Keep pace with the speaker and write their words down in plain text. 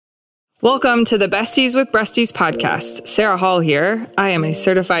Welcome to the Besties with Breasties podcast. Sarah Hall here. I am a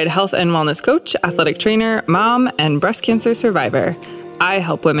certified health and wellness coach, athletic trainer, mom, and breast cancer survivor. I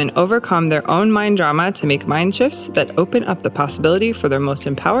help women overcome their own mind drama to make mind shifts that open up the possibility for their most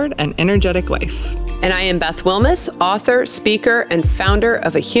empowered and energetic life. And I am Beth Wilmus, author, speaker, and founder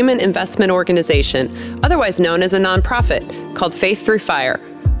of a human investment organization, otherwise known as a nonprofit, called Faith Through Fire.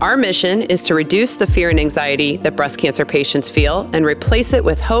 Our mission is to reduce the fear and anxiety that breast cancer patients feel and replace it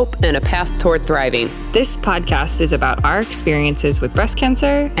with hope and a path toward thriving. This podcast is about our experiences with breast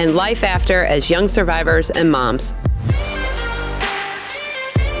cancer and life after as young survivors and moms.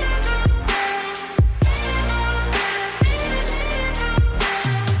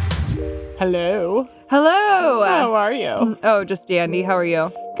 Hello. Hello. How are you? Oh, just dandy. How are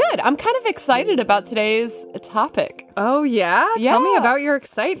you? Good. I'm kind of excited about today's topic. Oh, yeah? Yeah. Tell me about your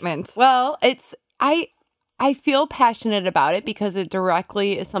excitement. Well, I feel passionate about it because it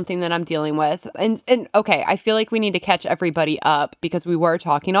directly is something that I'm dealing with. And okay, I feel like we need to catch everybody up because we were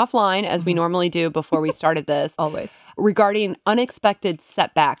talking offline as we normally do before we started this. Always. Regarding unexpected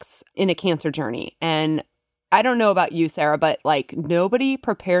setbacks in a cancer journey. And I don't know about you, Sarah, but like nobody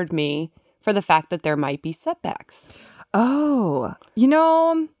prepared me for the fact that there might be setbacks. Oh,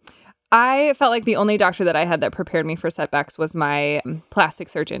 I felt like the only doctor that I had that prepared me for setbacks was my plastic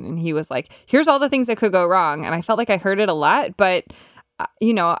surgeon. And he was like, here's all the things that could go wrong. And I felt like I heard it a lot. But,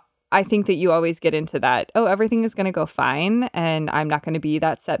 I think that you always get into that, everything is going to go fine. And I'm not going to be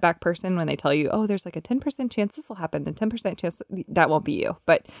that setback person when they tell you, there's like a 10% chance this will happen, then 10% chance that won't be you.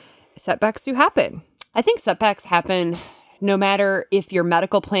 But setbacks do happen. I think setbacks happen no matter if your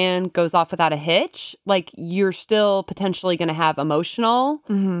medical plan goes off without a hitch, like you're still potentially going to have emotional,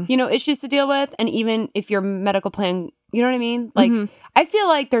 issues to deal with. And even if your medical plan, you know what I mean? Like, I feel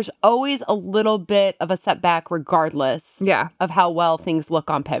like there's always a little bit of a setback regardless of how well things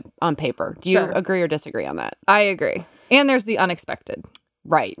look on paper. Do you agree or disagree on that? I agree. And there's the unexpected.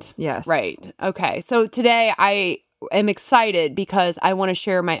 Right. Yes. Right. Okay. So today I am excited because I want to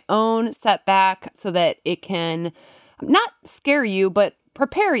share my own setback so that it can not scare you, but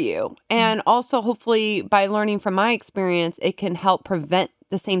prepare you. And also, hopefully, by learning from my experience, it can help prevent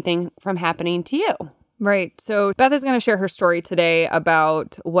the same thing from happening to you. Right. So Beth is going to share her story today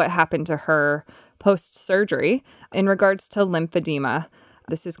about what happened to her post-surgery in regards to lymphedema.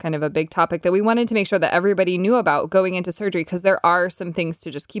 This is kind of a big topic that we wanted to make sure that everybody knew about going into surgery because there are some things to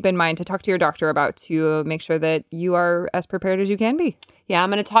just keep in mind to talk to your doctor about to make sure that you are as prepared as you can be. Yeah,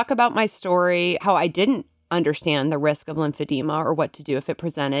 I'm going to talk about my story, how I didn't understand the risk of lymphedema or what to do if it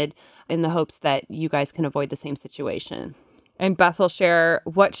presented in the hopes that you guys can avoid the same situation. And Beth will share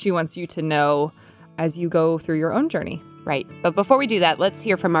what she wants you to know as you go through your own journey. Right. But before we do that, let's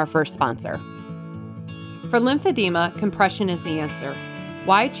hear from our first sponsor. For lymphedema, compression is the answer.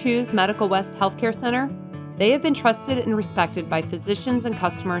 Why choose Medical West Healthcare Center? They have been trusted and respected by physicians and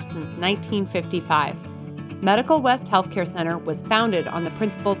customers since 1955. Medical West Healthcare Center was founded on the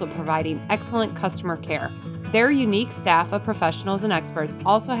principles of providing excellent customer care. Their unique staff of professionals and experts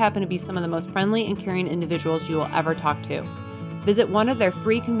also happen to be some of the most friendly and caring individuals you will ever talk to. Visit one of their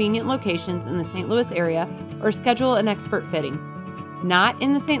 3 convenient locations in the St. Louis area or schedule an expert fitting. Not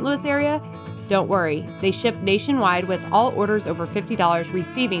in the St. Louis area? Don't worry, they ship nationwide with all orders over $50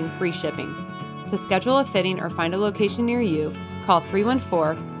 receiving free shipping. To schedule a fitting or find a location near you, call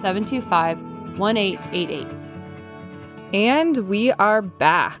 314-725-1888. And we are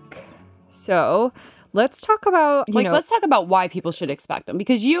back. So let's talk about, let's talk about why people should expect them.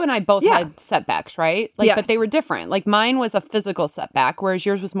 Because you and I both had setbacks, right? Yes. But they were different. Like mine was a physical setback, whereas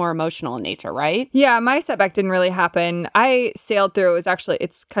yours was more emotional in nature, right? Yeah, my setback didn't really happen. I sailed through.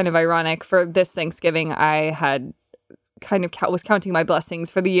 It's kind of ironic. For this Thanksgiving, I had was counting my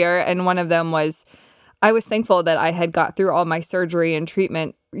blessings for the year. And one of them was I was thankful that I had got through all my surgery and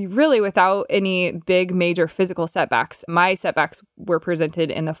treatment really without any big major physical setbacks. My setbacks were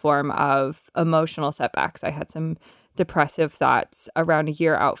presented in the form of emotional setbacks. I had some depressive thoughts around a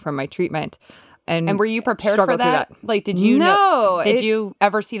year out from my treatment. And were you prepared for that? Like, did you Did you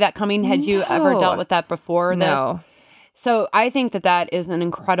ever see that coming? Had you ever dealt with that before this? No. So I think that is an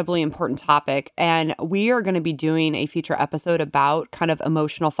incredibly important topic. And we are going to be doing a future episode about kind of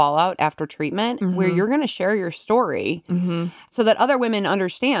emotional fallout after treatment, where you're going to share your story so that other women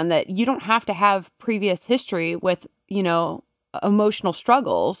understand that you don't have to have previous history with, emotional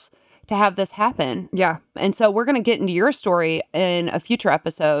struggles to have this happen. Yeah. And so we're going to get into your story in a future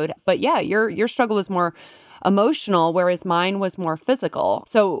episode. But yeah, your struggle was more emotional, whereas mine was more physical.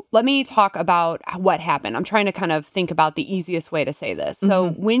 So let me talk about what happened. I'm trying to kind of think about the easiest way to say this.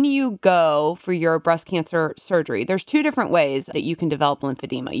 So when you go for your breast cancer surgery, there's two different ways that you can develop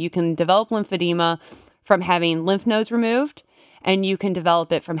lymphedema. You can develop lymphedema from having lymph nodes removed, and you can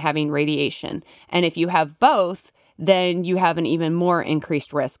develop it from having radiation. And if you have both, then you have an even more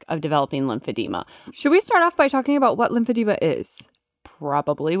increased risk of developing lymphedema. Should we start off by talking about what lymphedema is?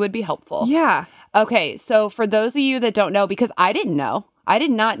 Probably would be helpful. Yeah. Okay, so for those of you that don't know, because I didn't know, I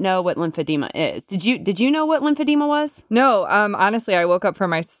did not know what lymphedema is. Did you know what lymphedema was? No, honestly, I woke up from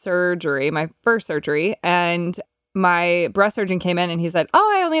my surgery, my first surgery, and my breast surgeon came in and he said,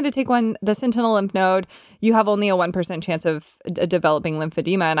 I only had to take the sentinel lymph node. You have only a 1% chance of developing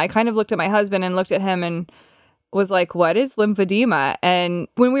lymphedema. And I kind of looked at my husband and looked at him and was like, what is lymphedema? And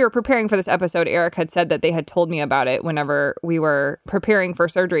when we were preparing for this episode, Eric had said that they had told me about it whenever we were preparing for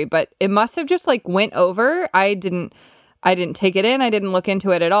surgery, but it must have just like went over. I didn't take it in. I didn't look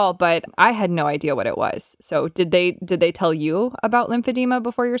into it at all, but I had no idea what it was. So did they tell you about lymphedema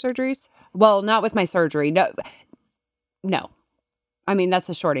before your surgeries? Well, not with my surgery. No. I mean, that's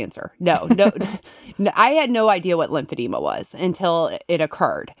a short answer. No, I had no idea what lymphedema was until it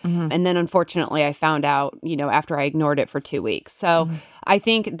occurred. And then unfortunately, I found out, after I ignored it for 2 weeks. So I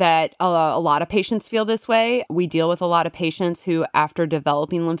think that a lot of patients feel this way. We deal with a lot of patients who, after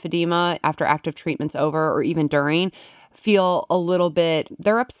developing lymphedema, after active treatment's over or even during, feel a little bit,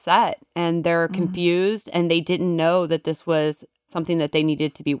 they're upset and they're confused and they didn't know that this was something that they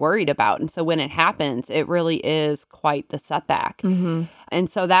needed to be worried about. And so when it happens, it really is quite the setback. And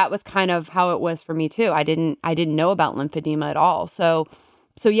so that was kind of how it was for me too. I didn't know about lymphedema at all. So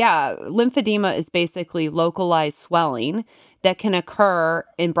yeah, lymphedema is basically localized swelling that can occur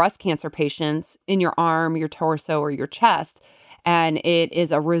in breast cancer patients in your arm, your torso, or your chest. And it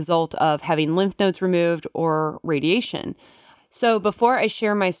is a result of having lymph nodes removed or radiation. So before I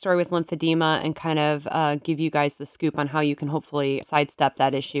share my story with lymphedema and kind of give you guys the scoop on how you can hopefully sidestep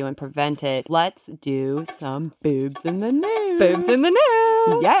that issue and prevent it, let's do some boobs in the news. Boobs in the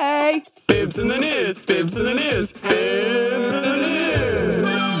news. Yay! Boobs in the news. Boobs in the news. Boobs in the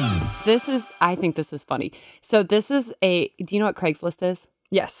news. I think this is funny. So do you know what Craigslist is?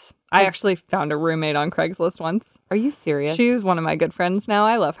 Yes. I actually found a roommate on Craigslist once. Are you serious? She's one of my good friends now.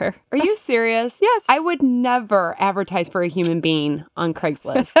 I love her. Are you serious? Yes. I would never advertise for a human being on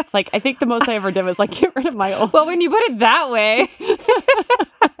Craigslist. I think the most I ever did was get rid of my old. Well, when you put it that way,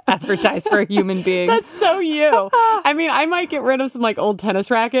 advertise for a human being. That's so you. I mean, I might get rid of some old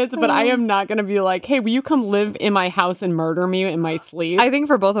tennis rackets, but I am not going to be like, hey, will you come live in my house and murder me in my sleep? I think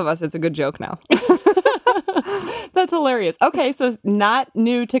for both of us, it's a good joke now. That's hilarious. Okay, so not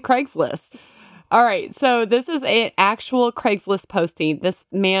new to Craigslist. All right, so this is an actual Craigslist posting. This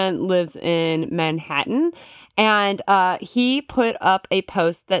man lives in Manhattan, and he put up a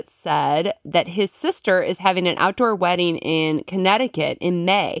post that said that his sister is having an outdoor wedding in Connecticut in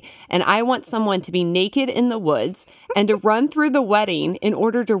May, and I want someone to be naked in the woods and to run through the wedding in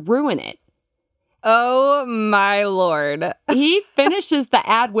order to ruin it. Oh, my Lord. He finishes the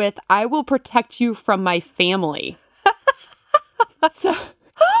ad with, I will protect you from my family. So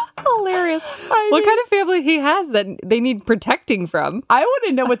hilarious. What kind of family he has that they need protecting from? I want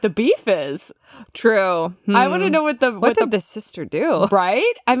to know what the beef is. True. I want to know what did the sister do?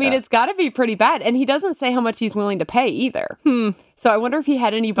 Right? I mean, it's got to be pretty bad. And he doesn't say how much he's willing to pay either. So I wonder if he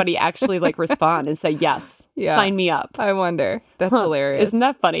had anybody actually respond and say, yes, sign me up. I wonder. That's hilarious. Isn't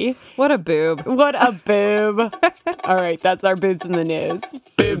that funny? What a boob. What a boob. All right, that's our boobs in the news.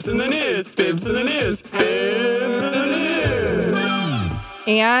 Boobs in the news. Boobs in the news. Boobs in the news.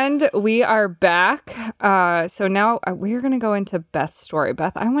 And we are back. So now we're going to go into Beth's story.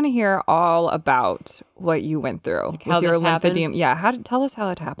 Beth, I want to hear all about what you went through how with your this happened? lymphedema. Yeah, tell us how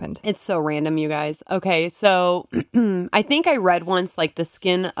it happened. It's so random, you guys. Okay, so I think I read once the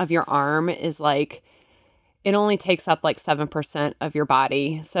skin of your arm is it only takes up 7% of your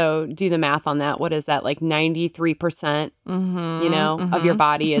body. So do the math on that. What is that? 93%, of your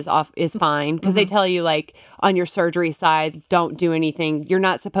body is fine. Because they tell you on your surgery side, don't do anything. You're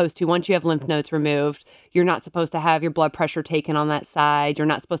not supposed to, once you have lymph nodes removed, you're not supposed to have your blood pressure taken on that side. You're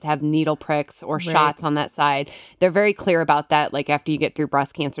not supposed to have needle pricks or shots on that side. They're very clear about that, after you get through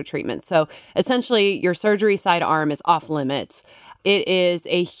breast cancer treatment. So essentially, your surgery side arm is off limits. It is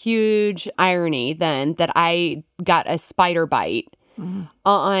a huge irony then that I got a spider bite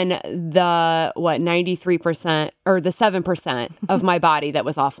on the 93% or the 7% of my body that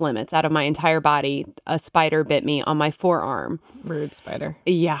was off limits. Out of my entire body, a spider bit me on my forearm. Rude spider.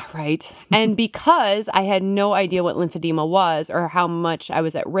 Yeah, right. And because I had no idea what lymphedema was or how much I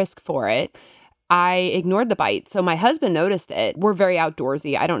was at risk for it, I ignored the bite. So my husband noticed it. We're very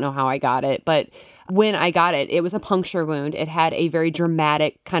outdoorsy. I don't know how I got it, but when I got it, it was a puncture wound. It had a very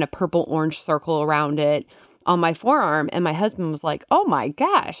dramatic kind of purple-orange circle around it on my forearm. And my husband was like, oh my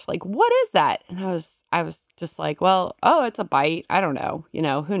gosh, like, what is that? And I was just like, well, oh, it's a bite. I don't know.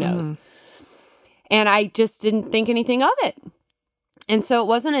 Who knows? And I just didn't think anything of it. And so it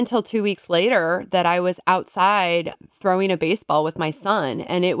wasn't until 2 weeks later that I was outside throwing a baseball with my son,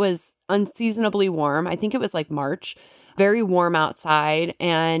 and it was unseasonably warm. I think it was like March, very warm outside.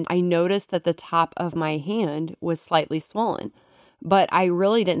 And I noticed that the top of my hand was slightly swollen, but I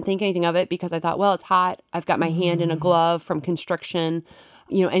really didn't think anything of it because I thought, well, it's hot. I've got my hand in a glove from constriction.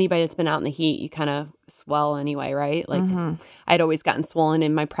 Anybody that's been out in the heat, you kind of swell anyway, right? Like I'd always gotten swollen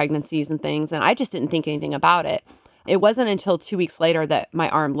in my pregnancies and things, and I just didn't think anything about it. It wasn't until 2 weeks later that my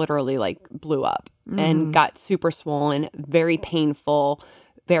arm literally like blew up and got super swollen, very painful,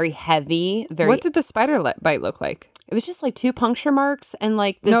 very heavy. What did the spider bite look like? It was just like 2 puncture marks and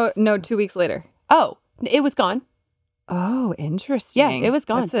like this. No, 2 weeks later. Oh, it was gone. Oh, interesting. Yeah, it was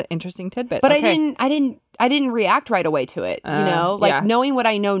gone. That's an interesting tidbit. But okay. I didn't react right away to it. Knowing what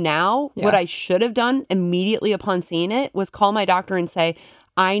I know now, what I should have done immediately upon seeing it was call my doctor and say,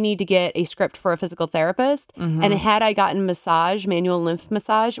 I need to get a script for a physical therapist. And had I gotten manual lymph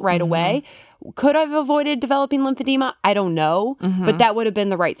massage right away, could I have avoided developing lymphedema? I don't know, but that would have been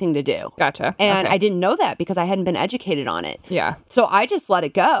the right thing to do. Gotcha. And Okay. I didn't know that because I hadn't been educated on it. Yeah. So I just let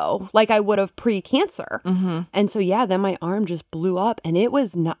it go like I would have pre-cancer. And so, then my arm just blew up and it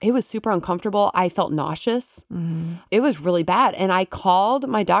was super uncomfortable. I felt nauseous. It was really bad. And I called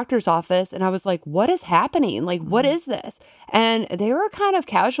my doctor's office and I was like, what is happening? Like, what is this? And they were kind of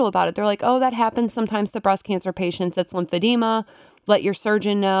casual about it. They're like, oh, that happens sometimes to breast cancer patients. It's lymphedema. Let your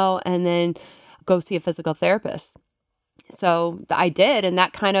surgeon know and then go see a physical therapist. So I did, and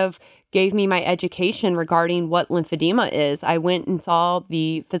that kind of gave me my education regarding what lymphedema is. I went and saw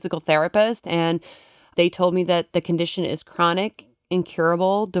the physical therapist, and they told me that the condition is chronic,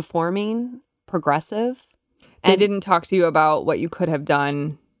 incurable, deforming, progressive. They didn't talk to you about what you could have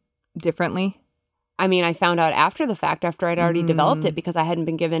done differently? I mean, I found out after the fact, after I'd already developed it, because I hadn't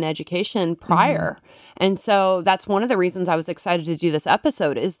been given education prior. And so that's one of the reasons I was excited to do this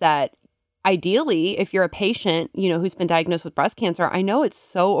episode is that ideally, if you're a patient, who's been diagnosed with breast cancer, I know it's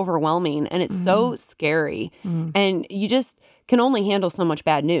so overwhelming and it's so scary and you just can only handle so much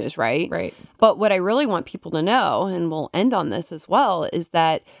bad news, right? Right. But what I really want people to know, and we'll end on this as well, is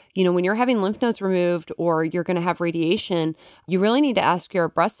that, when you're having lymph nodes removed or you're going to have radiation, you really need to ask your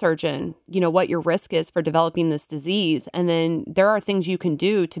breast surgeon, what your risk is for developing this disease. And then there are things you can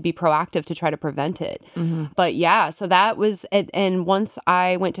do to be proactive to try to prevent it. But so that was it. And once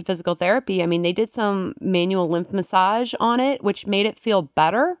I went to physical therapy, I mean, they did some manual lymph massage on it, which made it feel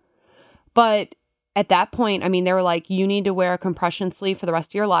better. But at that point, I mean, they were like, you need to wear a compression sleeve for the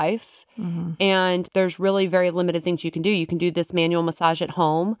rest of your life. And there's really very limited things you can do. You can do this manual massage at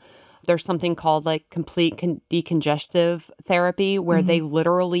home. There's something called like complete decongestive therapy where they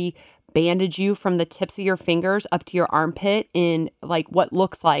literally bandage you from the tips of your fingers up to your armpit in like what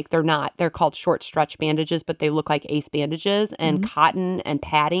looks like they're called short stretch bandages, but they look like ace bandages and cotton and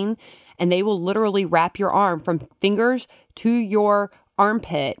padding. And they will literally wrap your arm from fingers to your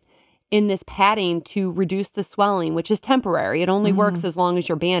armpit in this padding to reduce the swelling, which is temporary. It only works as long as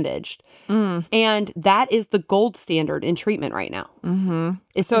you're bandaged. And that is the gold standard in treatment right now.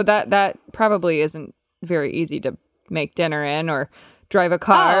 So that probably isn't very easy to make dinner in or drive a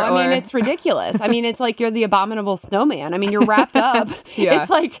car. I mean, it's ridiculous. I mean, it's like you're the abominable snowman. I mean, you're wrapped up. It's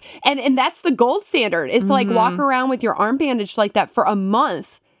like, and that's the gold standard is to like walk around with your arm bandaged like that for a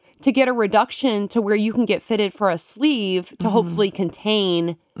month to get a reduction to where you can get fitted for a sleeve to hopefully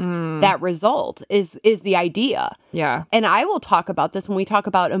contain that result is the idea. Yeah. And I will talk about this when we talk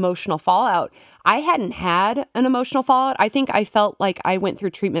about emotional fallout. I hadn't had an emotional fallout. I think I felt like I went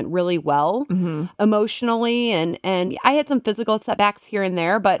through treatment really well emotionally and I had some physical setbacks here and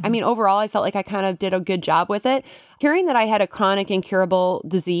there, but I mean, overall, I felt like I kind of did a good job with it. Hearing that I had a chronic incurable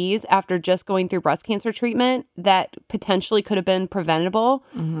disease after just going through breast cancer treatment that potentially could have been preventable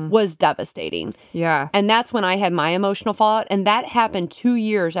was devastating. Yeah. And that's when I had my emotional fallout. And that happened 2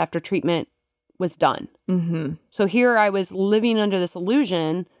 years after treatment was done. So here I was living under this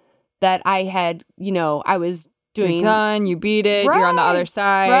illusion that I had, I was doing. You're done, you beat it, you're on the other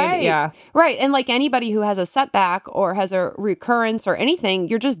side. Right. Yeah. Right. And like anybody who has a setback or has a recurrence or anything,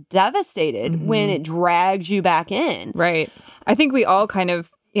 you're just devastated when it drags you back in. Right. I think we all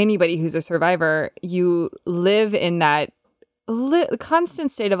anybody who's a survivor, you live in that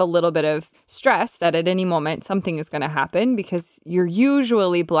constant state of a little bit of stress that at any moment something is going to happen because you're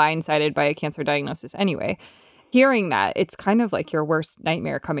usually blindsided by a cancer diagnosis anyway. Hearing that, it's kind of like your worst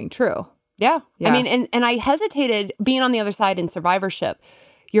nightmare coming true. Yeah. Yeah. I mean, and I hesitated being on the other side in survivorship.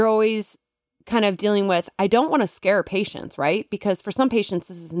 You're always kind of dealing with, I don't want to scare patients, right? Because for some patients,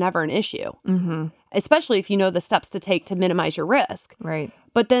 this is never an issue, especially if you know the steps to take to minimize your risk. Right.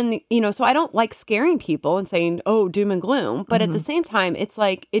 But then, so I don't like scaring people and saying, oh, doom and gloom. But at the same time, it's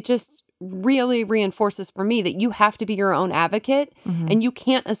like, it just really reinforces for me that you have to be your own advocate and you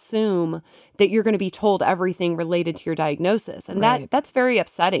can't assume that you're going to be told everything related to your diagnosis. And that's very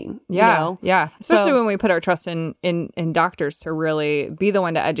upsetting. Yeah. Yeah. Especially So- when we put our trust in doctors to really be the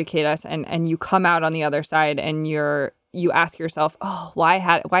one to educate us and you come out on the other side and you ask yourself, oh, why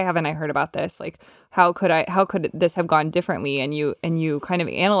haven't I heard about this? Like, how could this have gone differently? And you kind of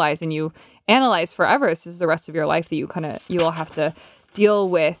analyze forever. This is the rest of your life that you will have to deal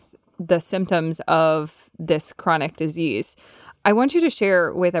with the symptoms of this chronic disease. I want you to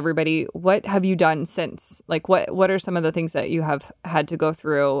share with everybody, what have you done since? Like, what are some of the things that you have had to go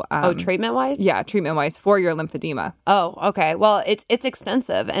through? Treatment-wise? Yeah, treatment-wise for your lymphedema. Oh, okay. Well, it's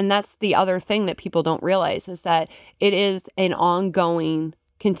extensive. And that's the other thing that people don't realize is that it is an ongoing,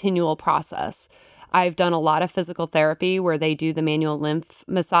 continual process. I've done a lot of physical therapy where they do the manual lymph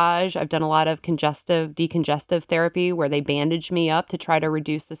massage. I've done a lot of decongestive therapy where they bandage me up to try to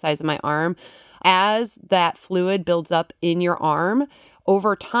reduce the size of my arm. As that fluid builds up in your arm,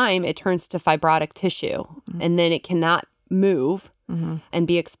 over time, it turns to fibrotic tissue and then it cannot move and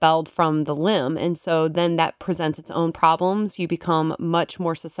be expelled from the limb. And so then that presents its own problems. You become much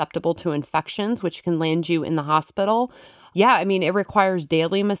more susceptible to infections, which can land you in the hospital. Yeah, I mean, it requires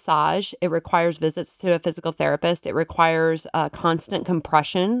daily massage. It requires visits to a physical therapist. It requires constant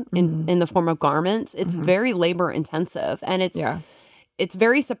compression in the form of garments. It's very labor intensive. And it's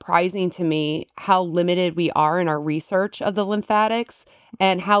very surprising to me how limited we are in our research of the lymphatics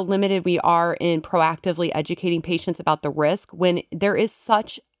and how limited we are in proactively educating patients about the risk when there is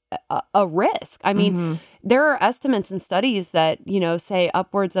such a risk. I mean, there are estimates and studies that, say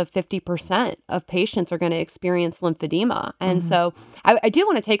upwards of 50% of patients are going to experience lymphedema. And so I do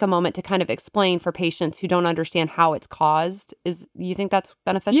want to take a moment to kind of explain for patients who don't understand how it's caused. You think that's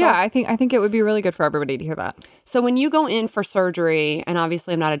beneficial? Yeah, I think it would be really good for everybody to hear that. So when you go in for surgery, and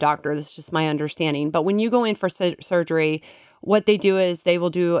obviously I'm not a doctor, this is just my understanding, but when you go in for surgery, what they do is they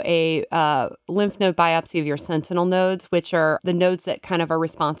will do a lymph node biopsy of your sentinel nodes, which are the nodes that kind of are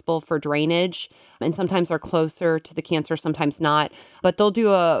responsible for drainage. And sometimes are closer to the cancer, sometimes not. But they'll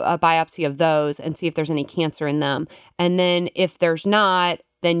do a biopsy of those and see if there's any cancer in them. And then if there's not,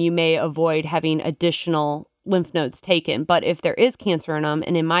 then you may avoid having additional lymph nodes taken. But if there is cancer in them,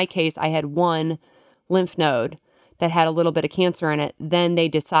 and in my case, I had one lymph node that had a little bit of cancer in it, then they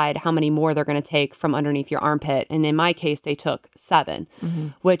decide how many more they're going to take from underneath your armpit. And in my case, they took 7,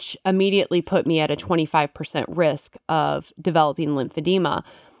 which immediately put me at a 25% risk of developing lymphedema.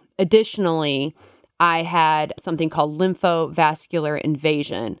 Additionally, I had something called lymphovascular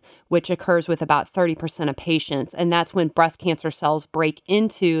invasion, which occurs with about 30% of patients. And that's when breast cancer cells break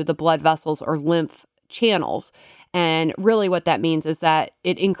into the blood vessels or lymph channels. And really what that means is that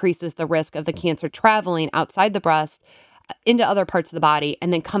it increases the risk of the cancer traveling outside the breast into other parts of the body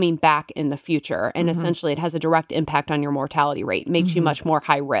and then coming back in the future. And essentially it has a direct impact on your mortality rate, makes you much more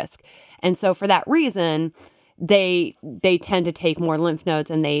high risk. And so for that reason, they tend to take more lymph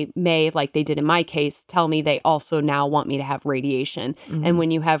nodes, and they may, like they did in my case, tell me they also now want me to have radiation. And when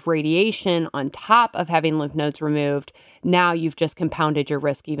you have radiation on top of having lymph nodes removed, now you've just compounded your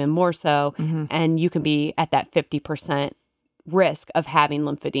risk even more so, and you can be at that 50% risk of having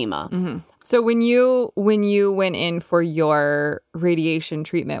lymphedema. So when you went in for your radiation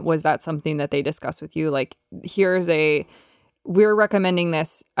treatment, was that something that they discussed with you? Like, we're recommending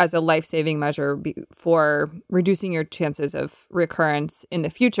this as a life-saving measure for reducing your chances of recurrence in the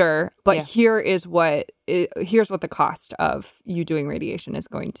future. But here's what the cost of you doing radiation is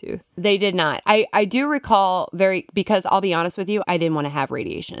going to. They did not. I do recall because I'll be honest with you, I didn't want to have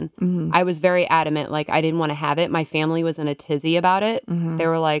radiation. I was very adamant, like I didn't want to have it. My family was in a tizzy about it. They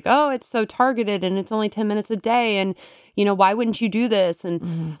were like, oh, it's so targeted and it's only 10 minutes a day. And why wouldn't you do this?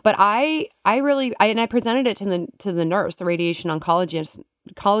 And but I presented it to the nurse, the radiation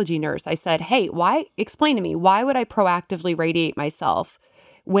oncology nurse. I said, hey, explain to me, why would I proactively radiate myself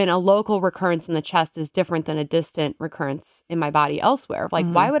when a local recurrence in the chest is different than a distant recurrence in my body elsewhere? Like,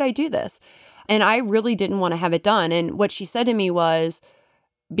 why would I do this? And I really didn't want to have it done. And what she said to me was,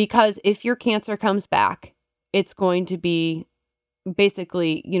 because if your cancer comes back, it's going to be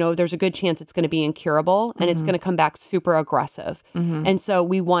basically, there's a good chance it's going to be incurable and it's going to come back super aggressive. And so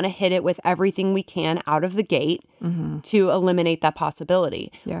we want to hit it with everything we can out of the gate to eliminate that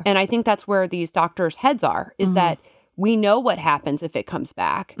possibility. Yeah. And I think that's where these doctors' heads are, is that we know what happens if it comes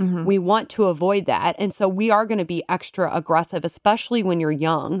back. We want to avoid that. And so we are going to be extra aggressive, especially when you're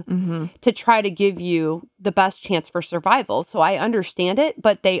young, to try to give you the best chance for survival. So I understand it,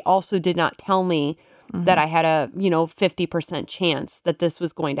 but they also did not tell me that I had a, 50% chance that this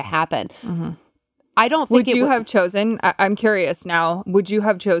was going to happen. I don't think would you have chosen, I'm curious now, would you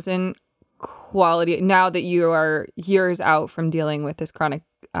have chosen quality, now that you are years out from dealing with this chronic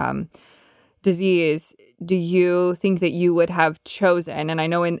disease, do you think that you would have chosen, and I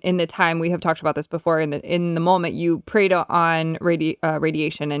know in the time, we have talked about this before, in the moment you preyed on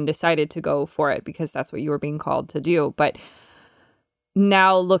radiation and decided to go for it because that's what you were being called to do, but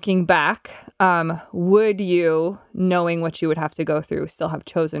now looking back, would you, knowing what you would have to go through, still have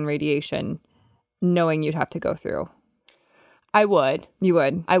chosen radiation, knowing you'd have to go through? I would. You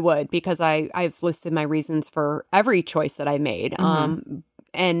would? I would, because I've listed my reasons for every choice that I made.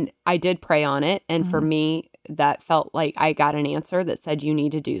 And I did pray on it. And for me, that felt like I got an answer that said, you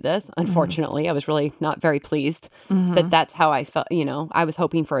need to do this. Unfortunately, I was really not very pleased that that's how I felt. I was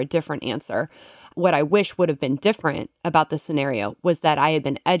hoping for a different answer. What I wish would have been different about the scenario was that I had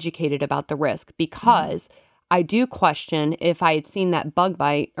been educated about the risk, because I do question if I had seen that bug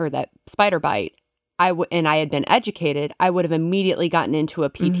bite or that spider bite, and I had been educated, I would have immediately gotten into a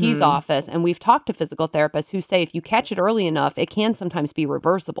PT's office. And we've talked to physical therapists who say if you catch it early enough, it can sometimes be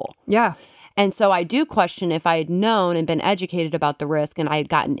reversible. Yeah. And so I do question if I had known and been educated about the risk and I had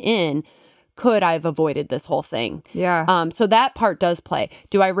gotten in, could I have avoided this whole thing? Yeah. So that part does play.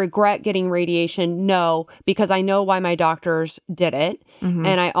 Do I regret getting radiation? No, because I know why my doctors did it.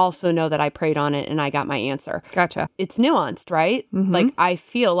 And I also know that I prayed on it and I got my answer. Gotcha. It's nuanced, right? Like, I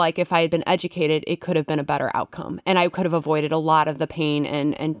feel like if I had been educated, it could have been a better outcome. And I could have avoided a lot of the pain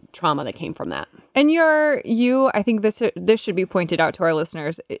and trauma that came from that. And I think this should be pointed out to our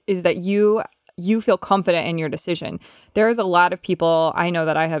listeners, is that you feel confident in your decision. There's a lot of people I know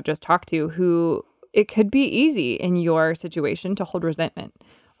that I have just talked to who it could be easy in your situation to hold resentment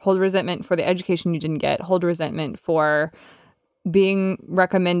for the education you didn't get, hold resentment for being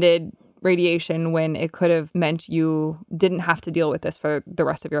recommended radiation when it could have meant you didn't have to deal with this for the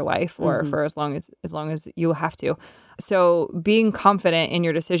rest of your life, or for as long as you have to. So being confident in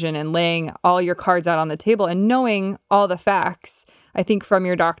your decision and laying all your cards out on the table and knowing all the facts, I think from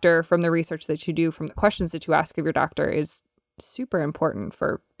your doctor, from the research that you do, from the questions that you ask of your doctor, is super important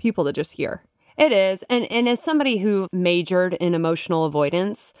for people to just hear. It is. And as somebody who majored in emotional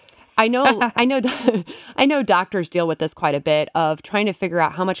avoidance, I know doctors deal with this quite a bit, of trying to figure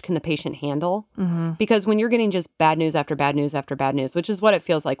out how much can the patient handle. Because when you're getting just bad news after bad news after bad news, which is what it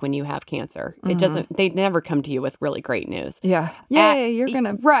feels like when you have cancer, they never come to you with really great news. Yeah. You're going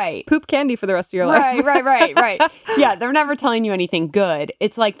to poop candy for the rest of your life. Right. Yeah, they're never telling you anything good.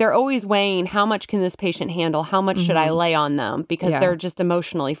 It's like they're always weighing, how much can this patient handle? How much should I lay on them? Because they're just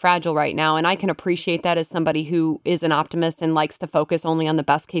emotionally fragile right now. And I can appreciate that as somebody who is an optimist and likes to focus only on the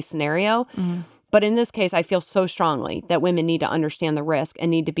best case scenario. But in this case, I feel so strongly that women need to understand the risk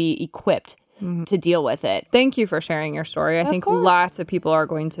and need to be equipped to deal with it. Thank you for sharing your story. I think lots of people are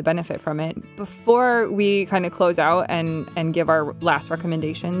going to benefit from it. Before we kind of close out and give our last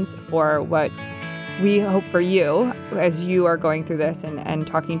recommendations for what we hope for you as you are going through this and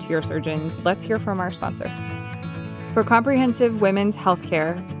talking to your surgeons, let's hear from our sponsor. For comprehensive women's health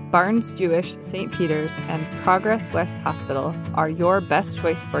care, Barnes Jewish, St. Peter's, and Progress West Hospital are your best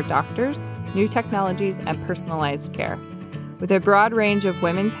choice for doctors, new technologies, and personalized care. With a broad range of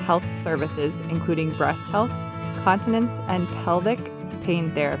women's health services, including breast health, continence and pelvic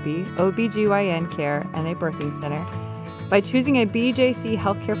pain therapy, OBGYN care, and a birthing center, by choosing a BJC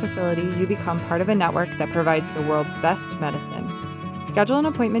healthcare facility, you become part of a network that provides the world's best medicine. Schedule an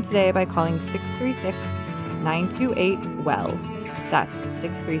appointment today by calling 636-928-WELL. That's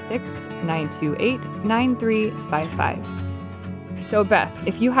 636-928-9355. So Beth,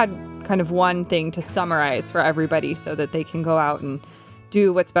 if you had kind of one thing to summarize for everybody so that they can go out and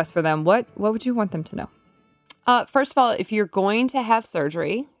do what's best for them, what would you want them to know? First of all, if you're going to have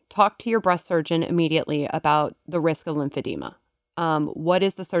surgery, talk to your breast surgeon immediately about the risk of lymphedema. What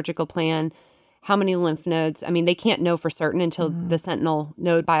is the surgical plan? How many lymph nodes? I mean, they can't know for certain until the sentinel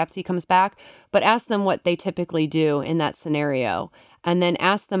node biopsy comes back, but ask them what they typically do in that scenario, and then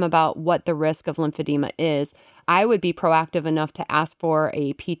ask them about what the risk of lymphedema is. I would be proactive enough to ask for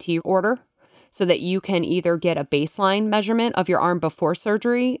a PT order so that you can either get a baseline measurement of your arm before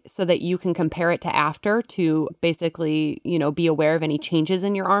surgery so that you can compare it to after to basically, be aware of any changes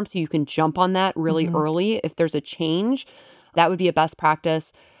in your arm so you can jump on that really early if there's a change. That would be a best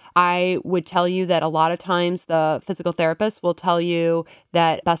practice. I would tell you that a lot of times the physical therapist will tell you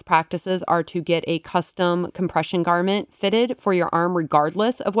that best practices are to get a custom compression garment fitted for your arm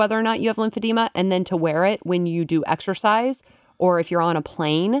regardless of whether or not you have lymphedema, and then to wear it when you do exercise or if you're on a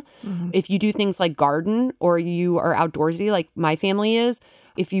plane. If you do things like garden or you are outdoorsy like my family is,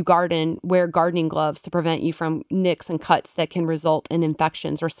 if you garden, wear gardening gloves to prevent you from nicks and cuts that can result in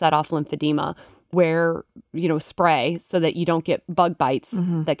infections or set off lymphedema. Wear, spray so that you don't get bug bites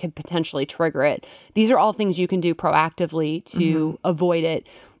that could potentially trigger it. These are all things you can do proactively to avoid it.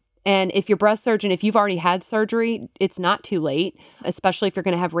 And if your breast surgeon, if you've already had surgery, it's not too late, especially if you're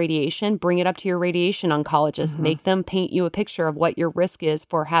going to have radiation. Bring it up to your radiation oncologist. Make them paint you a picture of what your risk is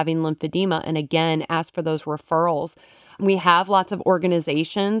for having lymphedema. And again, ask for those referrals. We have lots of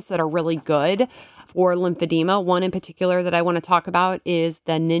organizations that are really good for lymphedema. One in particular that I want to talk about is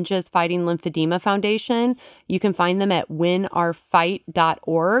the Ninjas Fighting Lymphedema Foundation. You can find them at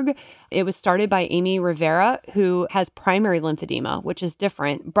winourfight.org. It was started by Amy Rivera, who has primary lymphedema, which is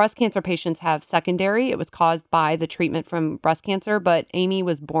different. Breast cancer patients have secondary. It was caused by the treatment from breast cancer, but Amy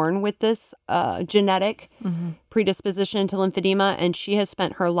was born with this genetic predisposition to lymphedema, and she has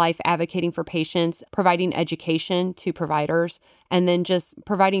spent her life advocating for patients, providing education to providers, and then just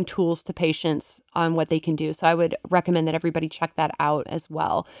providing tools to patients on what they can do. So I would recommend that everybody check that out as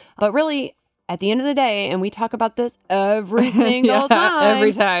well. But really, at the end of the day, and we talk about this every single time.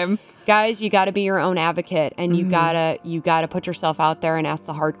 Every time. Guys, you got to be your own advocate, and you gotta put yourself out there and ask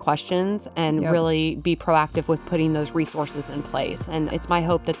the hard questions and really be proactive with putting those resources in place. And it's my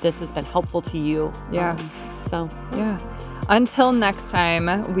hope that this has been helpful to you. Yeah. Yeah. Until next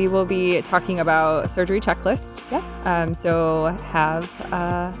time, we will be talking about surgery checklist. Yeah. So have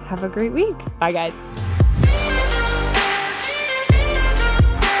a great week. Bye, guys.